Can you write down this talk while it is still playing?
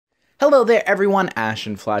Hello there everyone,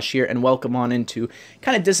 Ashnflash here, and welcome on into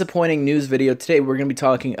kind of disappointing news video. Today we're going to be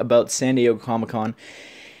talking about San Diego Comic-Con,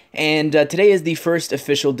 and today is the first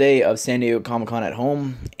official day of San Diego Comic-Con at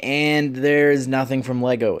home, and there's nothing from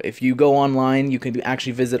LEGO. If you go online, you can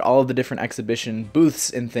actually visit all of the different exhibition booths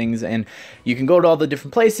and things, and you can go to all the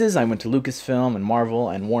different places. I went to Lucasfilm and Marvel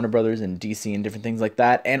and Warner Brothers and DC and different things like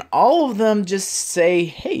that, and all of them just say,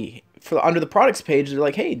 hey, under the products page, they're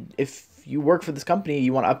like, hey, if you work for this company,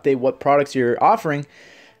 you want to update what products you're offering,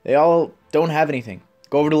 they all don't have anything.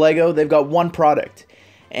 Go over to LEGO, they've got one product,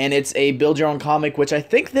 and it's a build your own comic, which I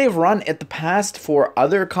think they've run at the past for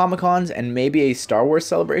other Comic-Cons and maybe a Star Wars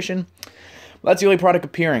celebration. That's the only product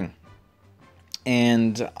appearing,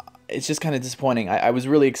 and it's just kind of disappointing. I was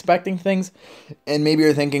really expecting things, and maybe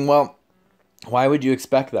you're thinking, well, why would you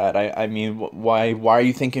expect that? I mean, why are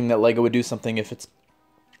you thinking that LEGO would do something if it's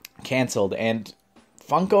canceled? And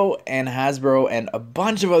Funko and Hasbro and a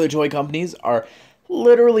bunch of other toy companies are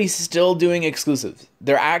literally still doing exclusives.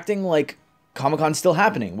 They're acting like Comic-Con's still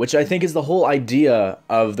happening, which I think is the whole idea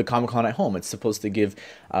of the Comic-Con at home. It's supposed to give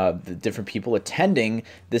the different people attending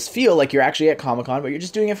this feel like you're actually at Comic-Con, but you're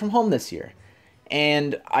just doing it from home this year.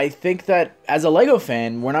 And I think that as a LEGO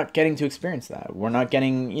fan, we're not getting to experience that. We're not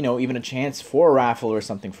getting, you know, even a chance for a raffle or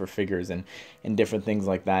something for figures and different things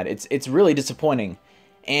like that. It's really disappointing.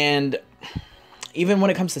 And even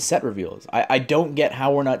when it comes to set reveals, I don't get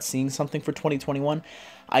how we're not seeing something for 2021.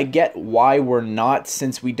 I get why we're not,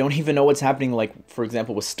 since we don't even know what's happening, like, for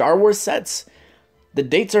example, with Star Wars sets. The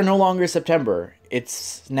dates are no longer September.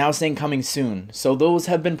 It's now saying coming soon. So those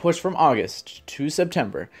have been pushed from August to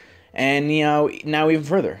September. And, you know, now even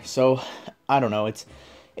further. So, I don't know.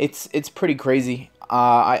 It's pretty crazy.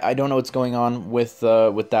 I don't know what's going on with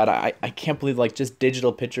that. I can't believe, like, just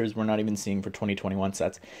digital pictures we're not even seeing for 2021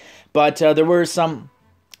 sets. But there were some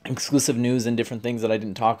exclusive news and different things that I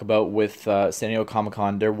didn't talk about with San Diego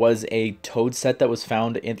Comic-Con. There was a Toad set that was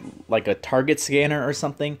found in, like, a Target scanner or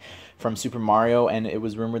something from Super Mario, and it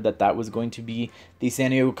was rumored that that was going to be the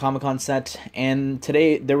San Diego Comic-Con set. And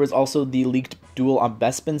today there was also the leaked Duel on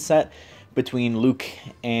Bespin set between Luke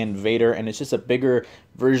and Vader, and it's just a bigger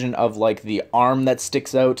version of, like, the arm that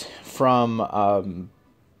sticks out from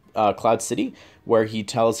Cloud City, where he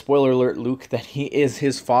tells, spoiler alert, Luke that he is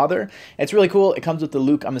his father. It's really cool. It comes with the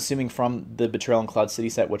Luke, I'm assuming, from the Betrayal in Cloud City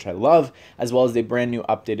set, which I love, as well as the brand new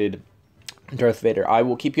updated Darth Vader. I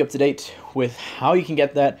will keep you up to date with how you can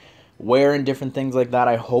get that, where, and different things like that.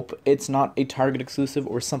 I hope it's not a Target exclusive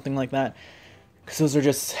or something like that, because those are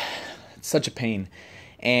just such a pain.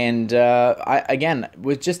 And again,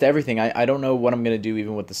 with just everything, I don't know what I'm going to do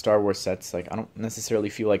even with the Star Wars sets. Like, I don't necessarily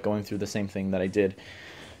feel like going through the same thing that I did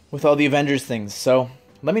with all the Avengers things. So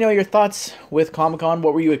let me know your thoughts with Comic-Con.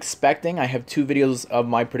 What were you expecting? I have 2 videos of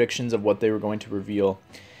my predictions of what they were going to reveal.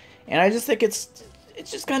 And I just think it's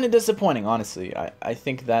just kind of disappointing, honestly. I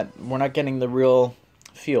think that we're not getting the real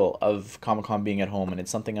feel of Comic-Con being at home, and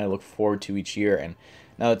it's something I look forward to each year. And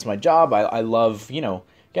now it's my job. I love, you know,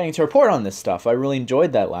 getting to report on this stuff. I really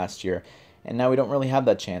enjoyed that last year, and now we don't really have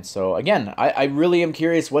that chance. So again, I really am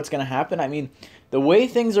curious what's going to happen. I mean, the way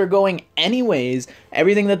things are going anyways,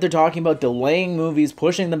 everything that they're talking about, delaying movies,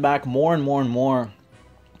 pushing them back more and more and more,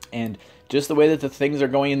 and just the way that the things are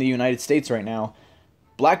going in the United States right now,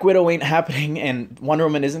 Black Widow ain't happening, and Wonder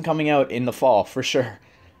Woman isn't coming out in the fall, for sure.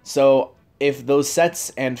 So if those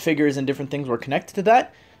sets and figures and different things were connected to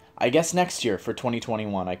that, I guess next year for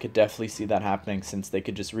 2021, I could definitely see that happening, since they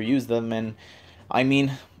could just reuse them. And I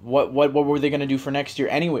mean, what were they going to do for next year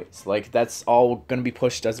anyways? Like, that's all going to be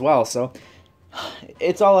pushed as well. So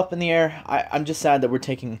it's all up in the air. I'm just sad that we're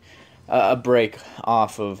taking a break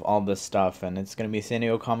off of all this stuff, and it's going to be San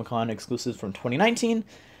Diego Comic-Con exclusives from 2019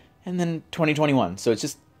 and then 2021. So it's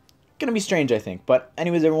just going to be strange, I think. But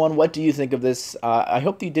anyways, everyone, what do you think of this? I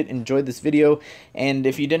hope that you did enjoy this video, and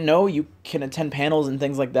if you didn't know, you can attend panels and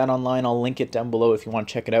things like that online. I'll link it down below if you want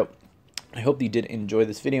to check it out. I hope that you did enjoy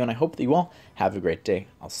this video, and I hope that you all have a great day.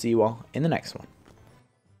 I'll see you all in the next one.